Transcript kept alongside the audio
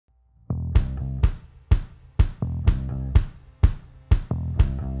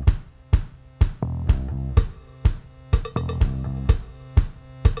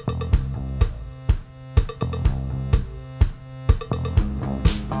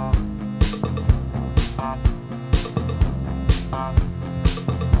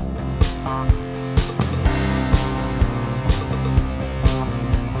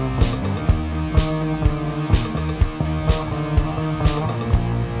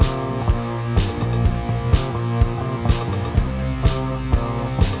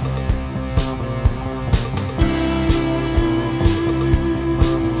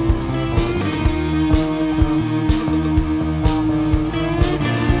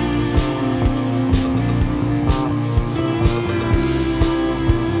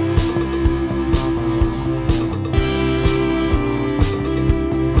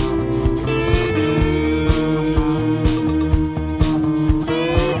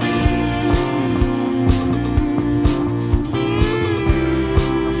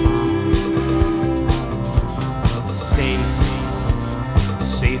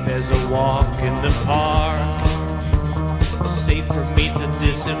me to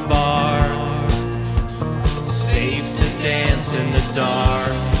disembark, safe to dance in the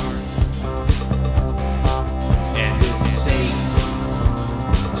dark. And it's safe,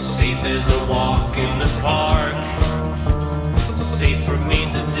 safe as a walk in the park, safe for me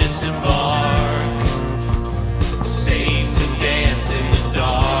to disembark, safe to dance in the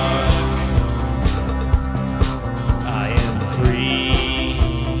dark. I am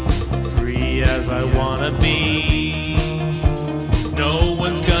free, free as I wanna be. No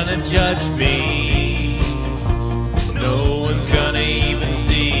one's gonna judge me, no one's gonna even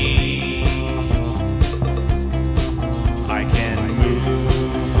see. I can move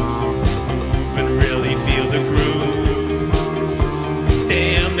and really feel the groove.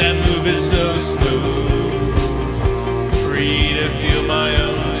 Damn, that move is so smooth. Free to feel my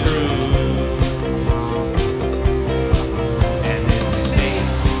own truth. And it's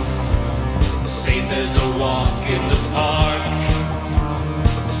safe, safe as a walk in the park,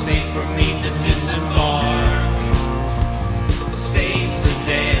 safe for me to disembark, safe to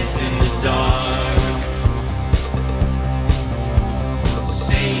dance in the dark.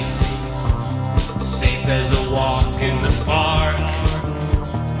 Safe, safe as a walk in the park,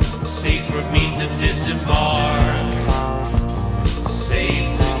 safe for me to disembark, safe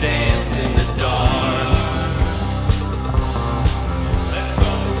to dance in the dark. Let's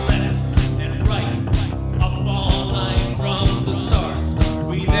go left and right, up all night from the start.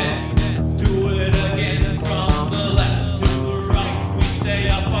 We then do it again from the left to the right. We stay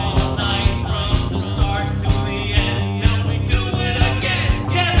up all night from the start to the end till we do it again.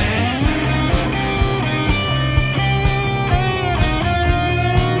 Yeah!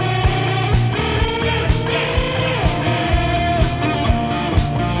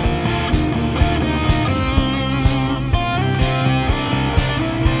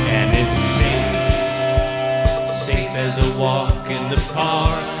 And it's safe, safe as a walk in the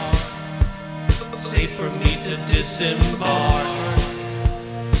park, safe for me to disembark,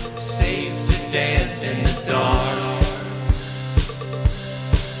 safe to dance in the dark.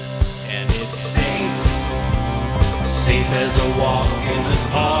 And it's safe, safe as a walk in the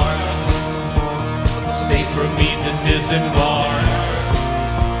park, safe for me to disembark,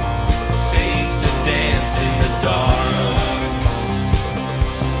 safe to dance in the dark.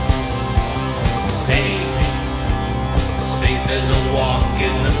 Safe, safe as a walk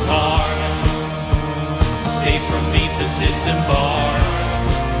in the park, safe for me to disembark,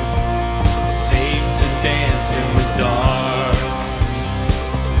 safe to dance in the dark.